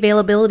 there's the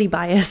availability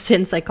bias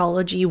in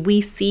psychology. We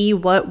see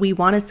what we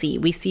want to see.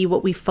 We see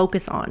what we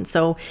focus on.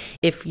 So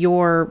if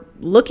you're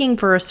looking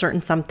for a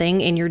certain something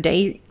in your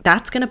day,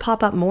 that's going to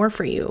pop up more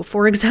for you.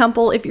 For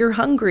example, if you're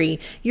hungry,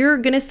 you're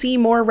going to see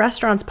more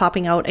restaurants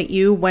popping out at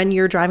you when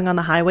you're driving on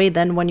the highway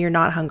than when you're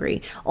not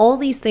hungry. All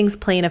these things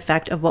play an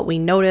effect of what we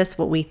notice,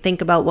 what we think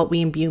about, what we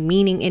imbue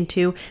meaning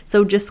into.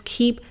 So just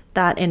keep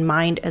that in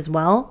mind as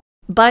well.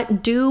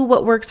 But do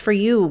what works for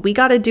you. We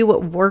got to do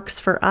what works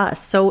for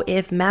us. So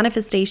if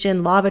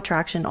manifestation, law of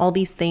attraction, all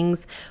these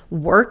things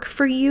work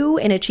for you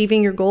in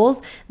achieving your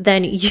goals,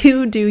 then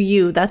you do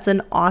you. That's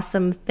an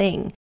awesome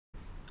thing.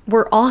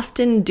 We're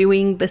often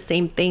doing the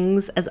same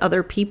things as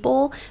other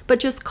people, but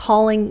just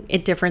calling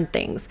it different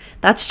things.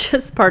 That's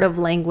just part of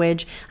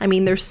language. I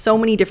mean, there's so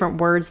many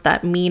different words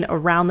that mean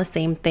around the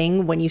same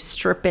thing when you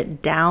strip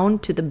it down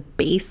to the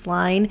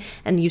baseline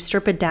and you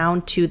strip it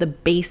down to the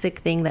basic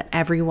thing that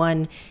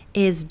everyone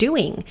is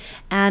doing.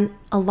 And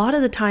a lot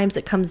of the times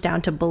it comes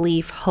down to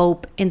belief,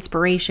 hope,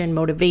 inspiration,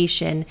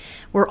 motivation.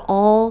 We're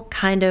all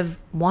kind of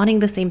wanting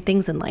the same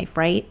things in life,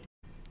 right?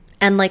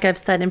 And like I've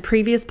said in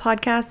previous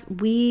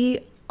podcasts, we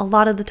a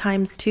lot of the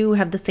times too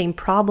have the same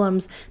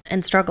problems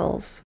and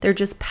struggles. They're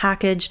just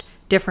packaged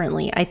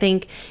differently. I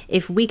think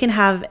if we can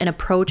have an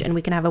approach and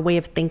we can have a way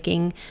of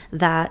thinking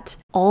that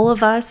all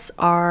of us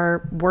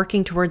are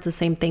working towards the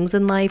same things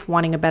in life,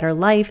 wanting a better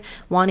life,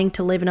 wanting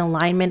to live in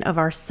alignment of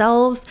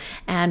ourselves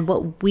and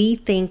what we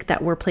think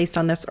that we're placed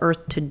on this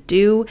earth to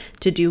do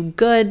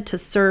good, to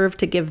serve,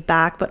 to give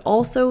back, but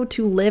also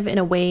to live in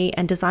a way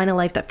and design a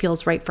life that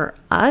feels right for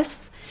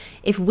us.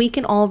 If we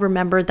can all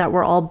remember that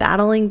we're all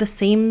battling the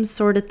same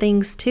sort of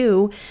things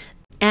too,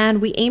 and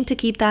we aim to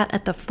keep that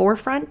at the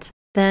forefront,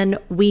 then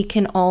we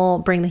can all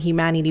bring the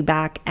humanity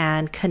back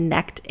and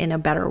connect in a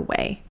better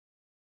way.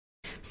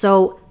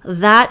 So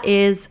that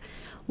is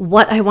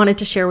what I wanted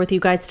to share with you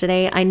guys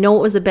today. I know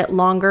it was a bit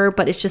longer,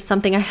 but it's just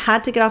something I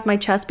had to get off my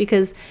chest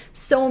because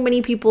so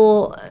many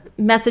people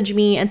message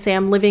me and say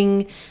I'm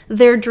living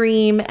their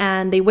dream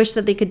and they wish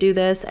that they could do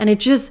this. And it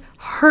just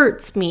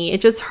hurts me. It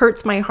just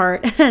hurts my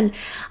heart. And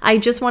I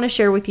just want to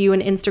share with you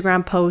an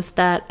Instagram post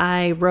that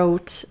I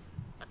wrote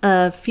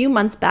a few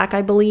months back,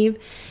 I believe.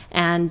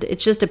 And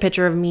it's just a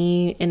picture of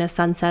me in a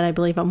sunset. I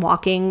believe I'm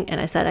walking.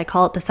 And I said, I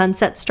call it the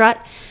sunset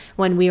strut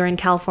when we were in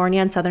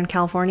California, in Southern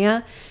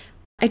California.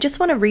 I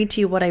just want to read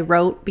to you what I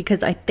wrote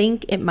because I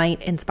think it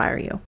might inspire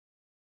you.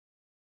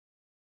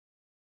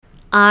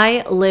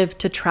 I live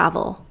to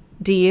travel.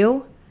 Do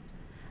you?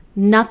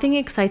 Nothing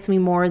excites me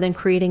more than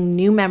creating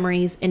new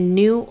memories in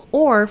new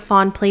or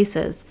fond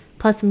places,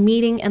 plus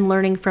meeting and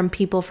learning from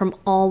people from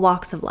all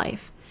walks of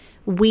life.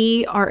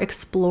 We are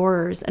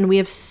explorers and we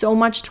have so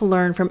much to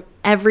learn from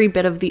every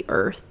bit of the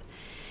earth.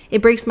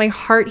 It breaks my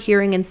heart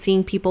hearing and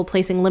seeing people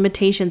placing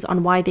limitations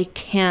on why they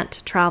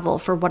can't travel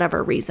for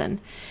whatever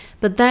reason.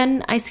 But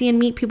then I see and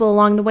meet people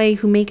along the way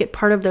who make it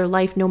part of their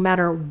life no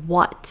matter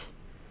what.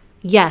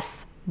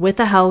 Yes, with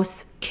a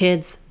house,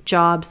 kids,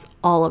 jobs,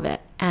 all of it,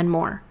 and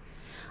more.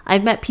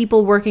 I've met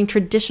people working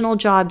traditional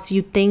jobs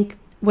you'd think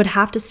would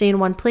have to stay in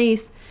one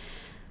place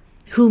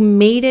who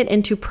made it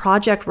into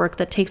project work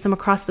that takes them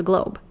across the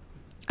globe.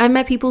 I've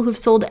met people who've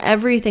sold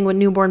everything with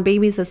newborn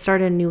babies that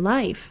started a new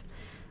life.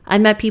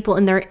 I've met people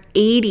in their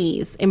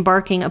 80s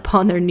embarking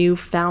upon their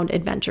newfound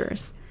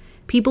adventures.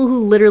 People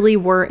who literally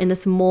were in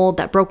this mold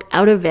that broke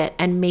out of it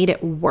and made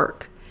it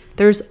work.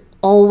 There's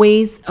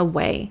always a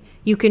way.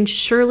 You can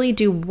surely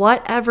do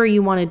whatever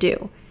you want to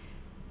do,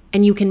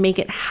 and you can make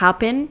it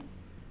happen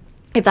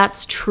if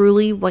that's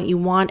truly what you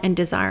want and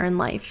desire in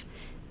life.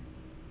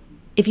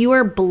 If you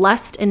are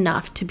blessed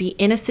enough to be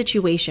in a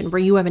situation where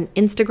you have an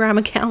Instagram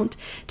account,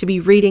 to be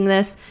reading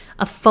this,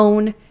 a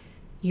phone,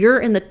 you're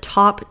in the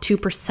top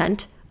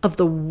 2% of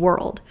the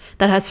world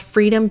that has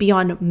freedom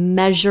beyond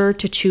measure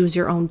to choose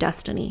your own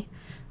destiny.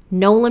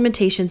 No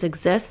limitations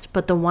exist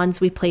but the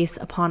ones we place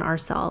upon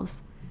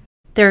ourselves.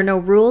 There are no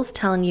rules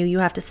telling you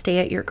have to stay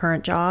at your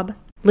current job,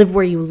 live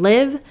where you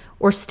live,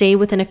 or stay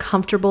within a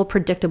comfortable,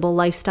 predictable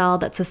lifestyle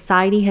that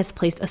society has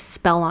placed a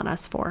spell on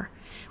us for.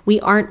 We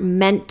aren't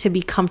meant to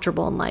be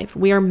comfortable in life.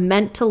 We are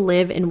meant to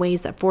live in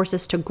ways that force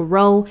us to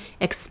grow,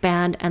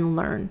 expand, and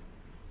learn.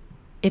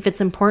 If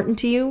it's important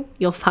to you,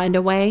 you'll find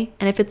a way.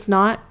 And if it's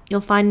not,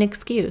 you'll find an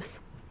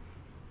excuse.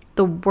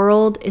 The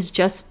world is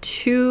just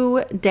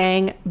too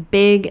dang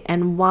big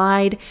and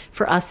wide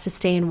for us to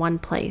stay in one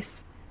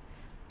place.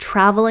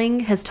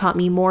 Traveling has taught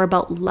me more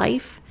about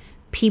life,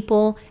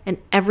 people, and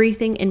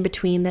everything in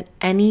between than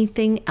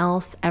anything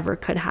else ever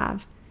could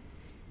have.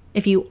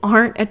 If you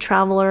aren't a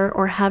traveler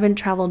or haven't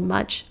traveled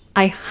much,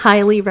 I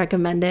highly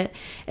recommend it,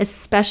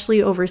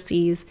 especially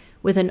overseas,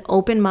 with an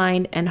open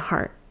mind and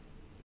heart.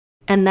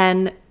 And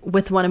then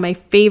with one of my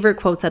favorite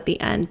quotes at the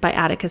end by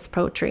Atticus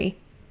Poetry,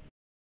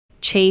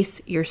 chase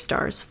your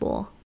stars,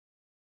 fool.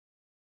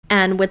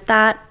 And with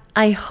that,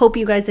 I hope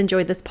you guys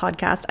enjoyed this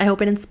podcast. I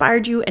hope it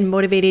inspired you and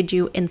motivated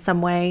you in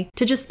some way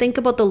to just think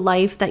about the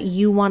life that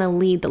you want to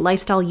lead, the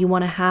lifestyle you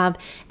want to have,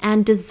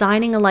 and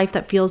designing a life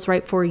that feels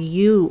right for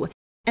you.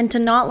 And to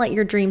not let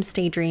your dreams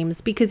stay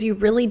dreams, because you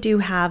really do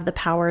have the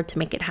power to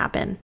make it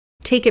happen.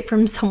 Take it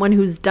from someone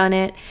who's done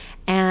it.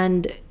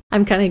 And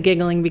I'm kind of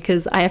giggling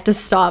because I have to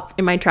stop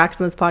in my tracks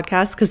in this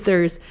podcast because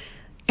there's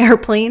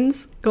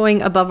airplanes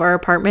going above our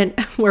apartment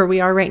where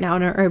we are right now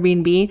in our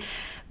Airbnb.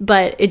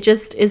 But it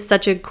just is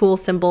such a cool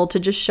symbol to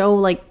just show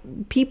like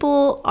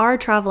people are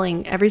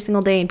traveling every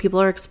single day and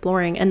people are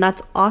exploring, and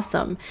that's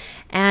awesome.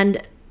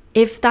 And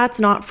if that's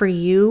not for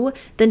you,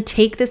 then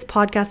take this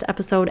podcast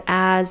episode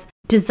as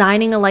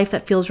designing a life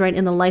that feels right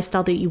in the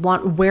lifestyle that you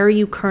want where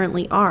you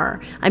currently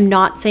are. I'm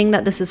not saying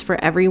that this is for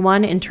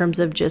everyone in terms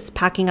of just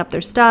packing up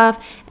their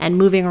stuff and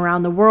moving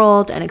around the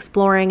world and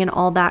exploring and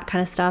all that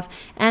kind of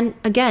stuff. And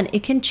again,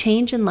 it can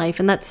change in life,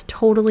 and that's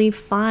totally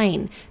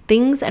fine.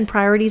 Things and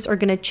priorities are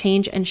going to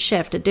change and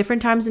shift at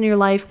different times in your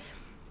life.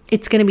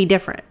 It's going to be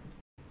different.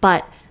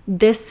 But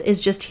this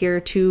is just here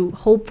to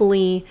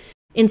hopefully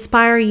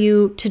inspire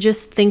you to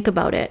just think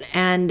about it.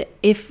 And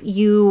if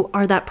you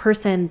are that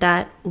person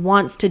that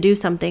wants to do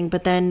something,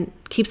 but then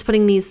keeps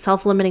putting these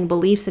self-limiting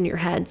beliefs in your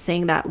head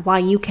saying that why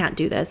you can't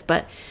do this,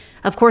 but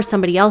of course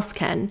somebody else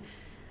can,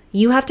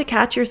 you have to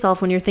catch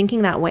yourself when you're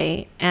thinking that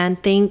way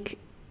and think,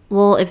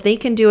 well, if they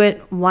can do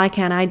it, why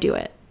can't I do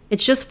it?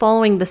 It's just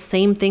following the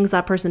same things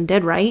that person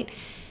did, right?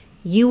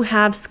 You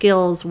have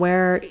skills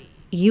where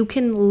you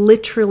can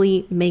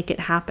literally make it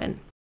happen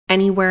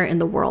anywhere in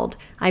the world.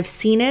 I've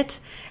seen it.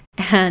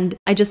 And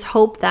I just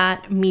hope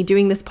that me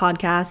doing this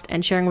podcast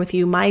and sharing with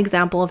you my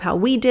example of how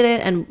we did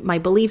it and my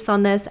beliefs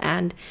on this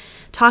and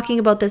talking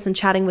about this and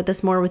chatting with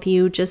this more with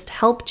you just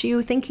helped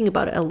you thinking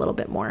about it a little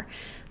bit more.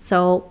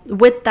 So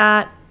with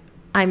that,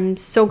 I'm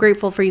so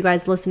grateful for you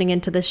guys listening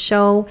into this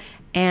show,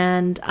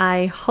 and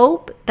I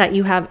hope that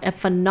you have a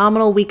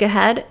phenomenal week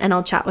ahead, and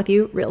I'll chat with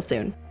you real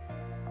soon.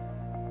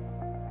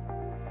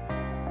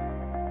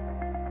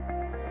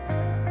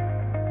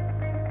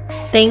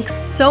 Thanks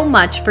so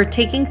much for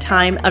taking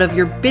time out of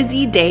your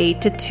busy day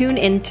to tune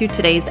into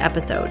today's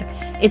episode.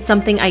 It's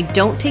something I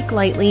don't take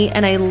lightly,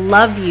 and I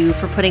love you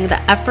for putting the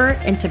effort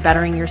into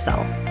bettering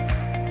yourself.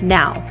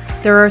 Now,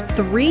 there are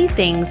 3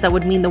 things that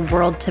would mean the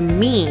world to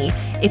me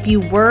if you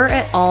were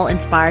at all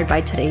inspired by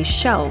today's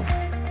show.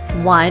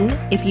 1,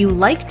 if you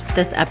liked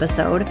this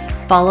episode,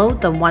 follow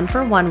the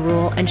 1-for-1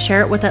 rule and share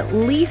it with at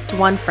least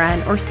one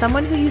friend or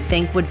someone who you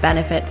think would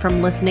benefit from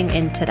listening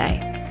in today.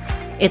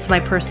 It's my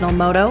personal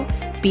motto: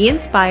 be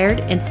inspired,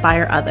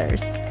 inspire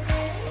others.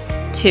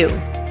 2,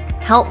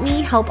 help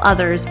me help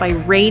others by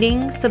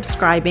rating,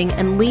 subscribing,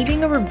 and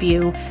leaving a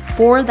review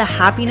for the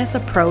Happiness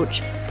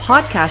Approach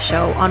podcast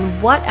show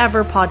on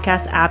whatever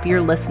podcast app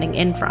you're listening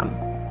in from.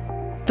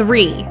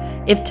 3,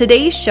 if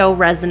today's show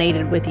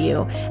resonated with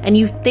you and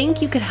you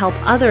think you could help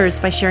others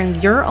by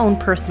sharing your own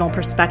personal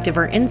perspective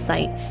or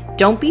insight,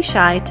 don't be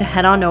shy to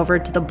head on over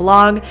to the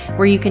blog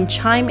where you can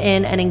chime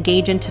in and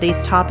engage in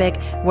today's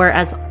topic, where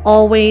as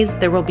always,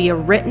 there will be a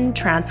written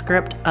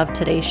transcript of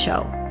today's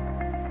show.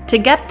 To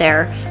get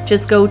there,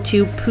 just go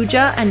to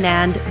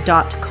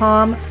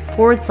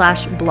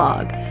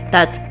poojaanand.com/blog.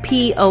 That's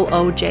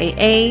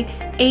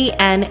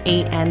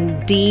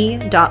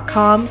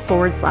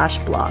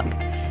poojaanand.com/blog.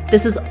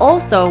 This is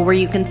also where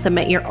you can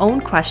submit your own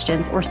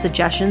questions or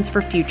suggestions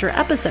for future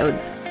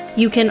episodes.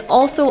 You can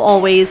also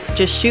always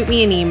just shoot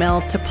me an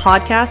email to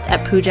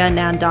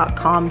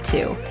podcast@poojaanand.com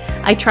too.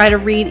 I try to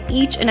read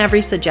each and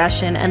every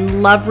suggestion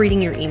and love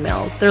reading your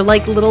emails. They're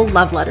like little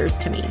love letters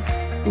to me.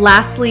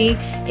 Lastly,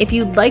 if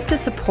you'd like to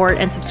support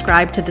and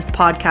subscribe to this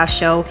podcast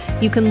show,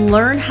 you can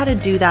learn how to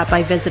do that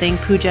by visiting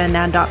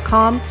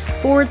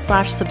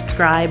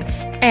poojaanand.com/subscribe.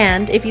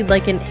 And if you'd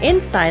like an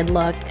inside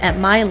look at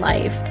my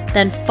life,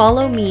 then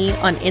follow me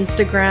on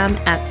Instagram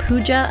at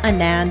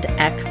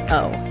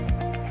PoojaAnandXO.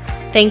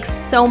 Thanks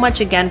so much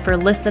again for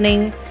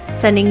listening,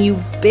 sending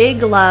you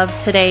big love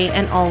today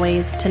and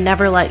always to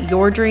never let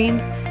your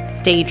dreams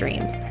stay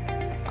dreams.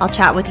 I'll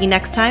chat with you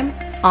next time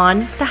on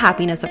The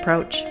Happiness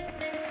Approach.